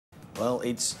Well,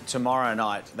 it's tomorrow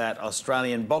night that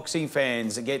Australian boxing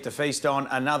fans get to feast on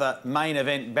another main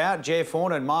event bout.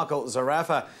 Horn and Michael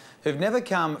Zerafa, who've never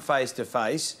come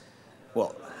face-to-face,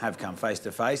 well, have come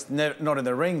face-to-face, not in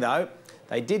the ring though.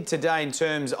 They did today in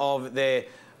terms of their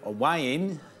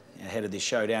weigh-in ahead of this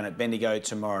showdown at Bendigo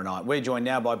tomorrow night. We're joined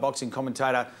now by boxing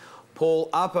commentator Paul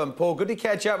Upham. Paul, good to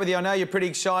catch up with you. I know you're pretty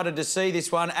excited to see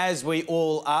this one, as we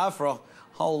all are, for a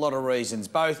whole lot of reasons.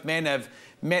 Both men have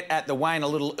met at the weigh-in a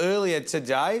little earlier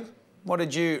today. What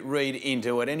did you read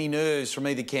into it? Any nerves from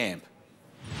either camp?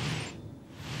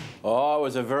 Oh, it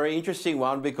was a very interesting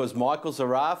one because Michael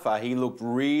Zerafa, he looked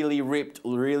really ripped,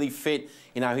 really fit.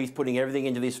 You know, he's putting everything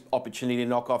into this opportunity to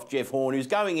knock off Horn, who's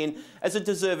going in as a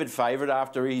deserved favourite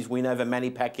after his win over Manny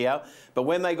Pacquiao. But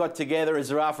when they got together and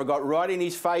Zerafa got right in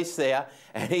his face there,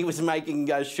 and he was making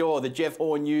sure that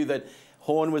Horn knew that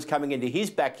Horn was coming into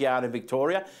his backyard in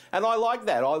Victoria, and I like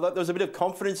that. I thought there was a bit of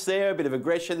confidence there, a bit of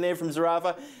aggression there from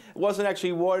Zerafa. It wasn't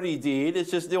actually what he did,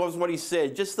 it wasn't what he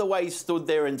said, just the way he stood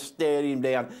there and stared him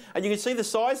down. And you can see the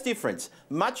size difference,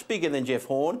 much bigger than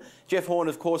Horn. Horn,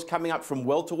 of course, coming up from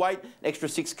welterweight, an extra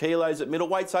 6 kilos at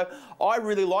middleweight. So I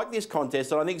really like this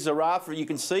contest, and I think Zerafa, you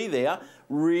can see there,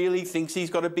 really thinks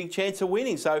he's got a big chance of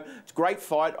winning. So it's a great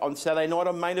fight on Saturday night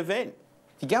on main event.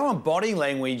 If you go on body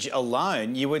language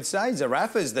alone, you would say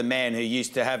Zerafa's the man who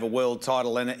used to have a world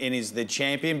title and is the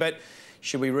champion, but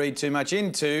should we read too much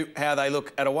into how they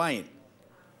look at a weigh-in?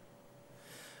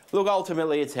 Look,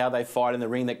 ultimately it's how they fight in the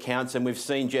ring that counts, and we've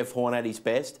seen Horn at his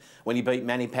best when he beat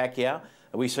Manny Pacquiao.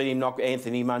 We've seen him knock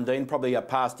Anthony Mundine, probably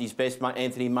past his best,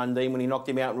 Anthony Mundine, when he knocked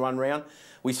him out in one round.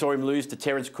 We saw him lose to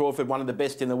Terence Crawford, one of the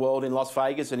best in the world in Las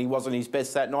Vegas, and he wasn't his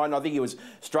best that night, and I think he was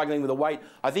struggling with the weight.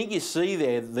 I think you see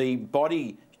there the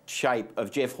body shape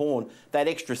of Horn, that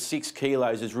extra 6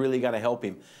 kilos is really going to help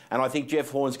him. And I think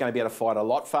Horn's going to be able to fight a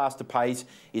lot faster pace.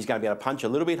 He's going to be able to punch a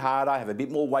little bit harder, have a bit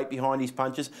more weight behind his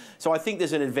punches. So I think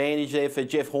there's an advantage there for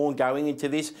Horn going into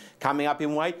this, coming up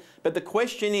in weight. But the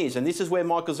question is, and this is where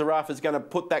Michael Zerafa is going to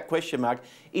put that question mark,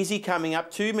 is he coming up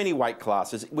too many weight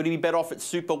classes? Would he be better off at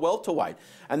super welterweight?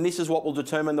 And this is what will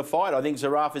determine the fight. I think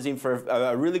Zerafa's in for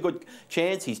a really good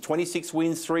chance. He's 26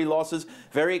 wins, 3 losses,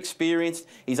 very experienced.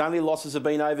 His only losses have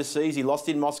been overseas. He lost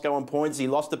in Moscow on points. He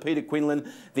lost to Peter Quinlan,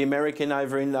 the American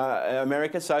over in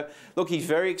America. So, look, he's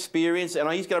very experienced,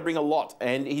 and he's going to bring a lot.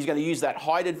 And he's going to use that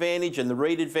height advantage and the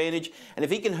read advantage. And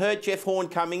if he can hurt Horn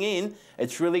coming in,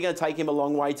 it's really going to take him a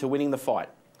long way to winning the fight.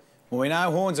 Well, we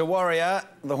know Horn's a warrior,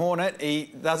 the Hornet.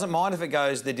 He doesn't mind if it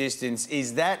goes the distance.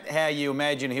 Is that how you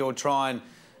imagine he'll try and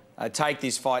take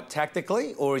this fight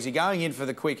tactically, or is he going in for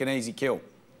the quick and easy kill?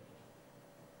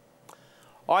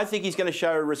 I think he's going to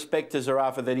show respect to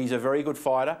Zerafa that he's a very good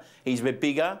fighter. He's a bit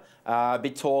bigger, a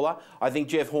bit taller. I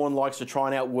think Horn likes to try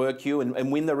and outwork you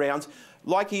and win the rounds.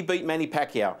 Like he beat Manny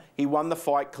Pacquiao. He won the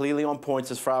fight clearly on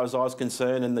points as far as I was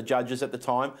concerned and the judges at the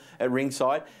time at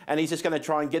ringside. And he's just going to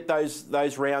try and get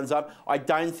those rounds up. I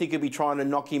don't think he'll be trying to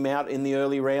knock him out in the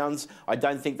early rounds. I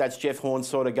don't think that's Horn's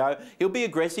sort of go. He'll be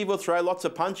aggressive, he'll throw lots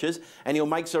of punches, and he'll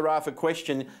make Zerafa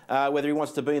question whether he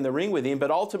wants to be in the ring with him.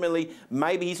 But ultimately,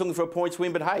 maybe he's looking for a points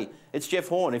win, but hey, it's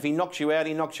Horn. If he knocks you out,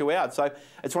 he knocks you out. So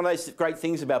it's one of those great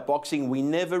things about boxing. We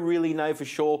never really know for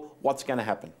sure what's going to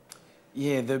happen.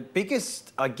 Yeah, the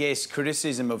biggest, I guess,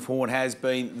 criticism of Horn has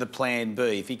been the plan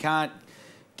B. If he can't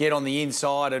get on the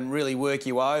inside and really work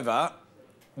you over,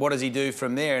 what does he do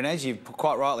from there? And as you've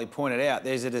quite rightly pointed out,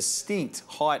 there's a distinct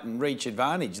height and reach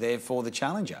advantage there for the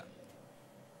challenger.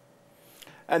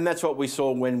 And that's what we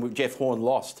saw when Horn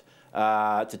lost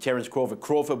to Terence Crawford.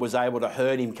 Crawford was able to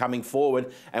hurt him coming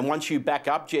forward, and once you back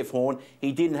up Horn,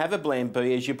 he didn't have a plan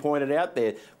B, as you pointed out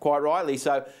there, quite rightly.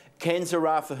 So can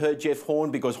Zerafa hurt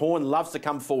Horn? Because Horn loves to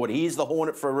come forward. He is the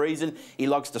Hornet for a reason. He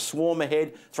likes to swarm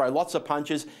ahead, throw lots of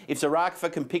punches. If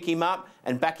Zerafa can pick him up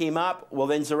and back him up, well,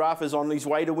 then Zerafa's on his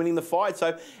way to winning the fight.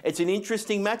 So it's an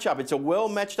interesting matchup. It's a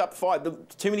well-matched-up fight.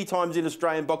 Too many times in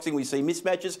Australian boxing we see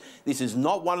mismatches. This is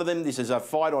not one of them. This is a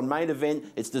fight on main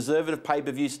event. It's deserved of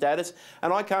pay-per-view status,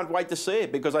 and I can't wait to see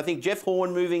it because I think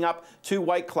Horn moving up 2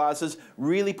 weight classes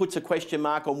really puts a question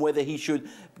mark on whether he should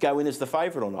go in as the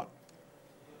favourite or not.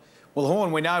 Well,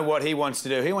 Horn, we know what he wants to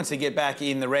do. He wants to get back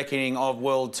in the reckoning of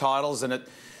world titles, and at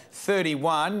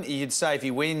 31, you'd say if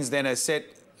he wins, then a set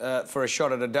for a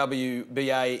shot at a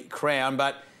WBA crown.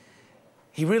 But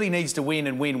he really needs to win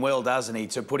and win well, doesn't he,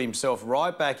 to put himself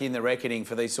right back in the reckoning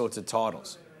for these sorts of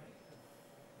titles?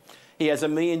 He has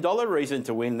 $1 million reason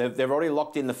to win. They've already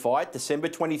locked in the fight, December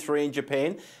 23 in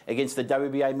Japan, against the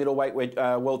WBA middleweight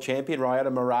world champion,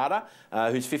 Ryota Murata,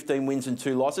 who's 15 wins and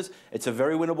 2 losses. It's a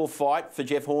very winnable fight for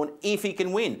Horn if he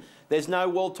can win. There's no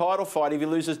world title fight if he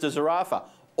loses to Zerafa.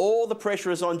 All the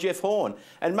pressure is on Jeff Horn.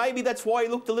 And maybe that's why he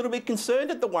looked a little bit concerned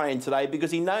at the weigh-in today,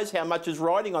 because he knows how much is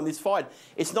riding on this fight.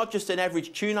 It's not just an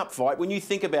average tune-up fight. When you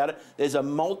think about it, there's a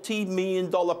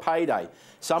multi-million-dollar payday.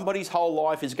 Somebody's whole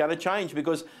life is going to change,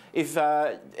 because if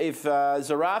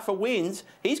Zerafa wins,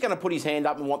 he's going to put his hand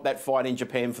up and want that fight in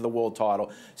Japan for the world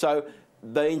title. So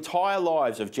the entire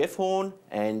lives of Jeff Horn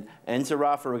and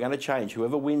Zerafa are going to change.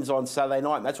 Whoever wins on Saturday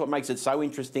night, and that's what makes it so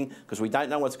interesting, because we don't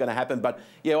know what's going to happen. But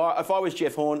yeah, if I was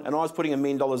Jeff Horn and I was putting $1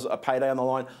 million a payday on the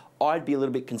line, I'd be a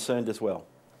little bit concerned as well.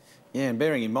 Yeah, and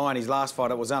bearing in mind his last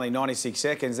fight, it was only 96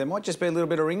 seconds. There might just be a little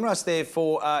bit of ring rust there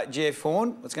for Jeff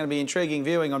Horn. It's going to be intriguing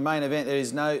viewing on Main Event. There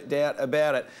is no doubt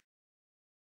about it.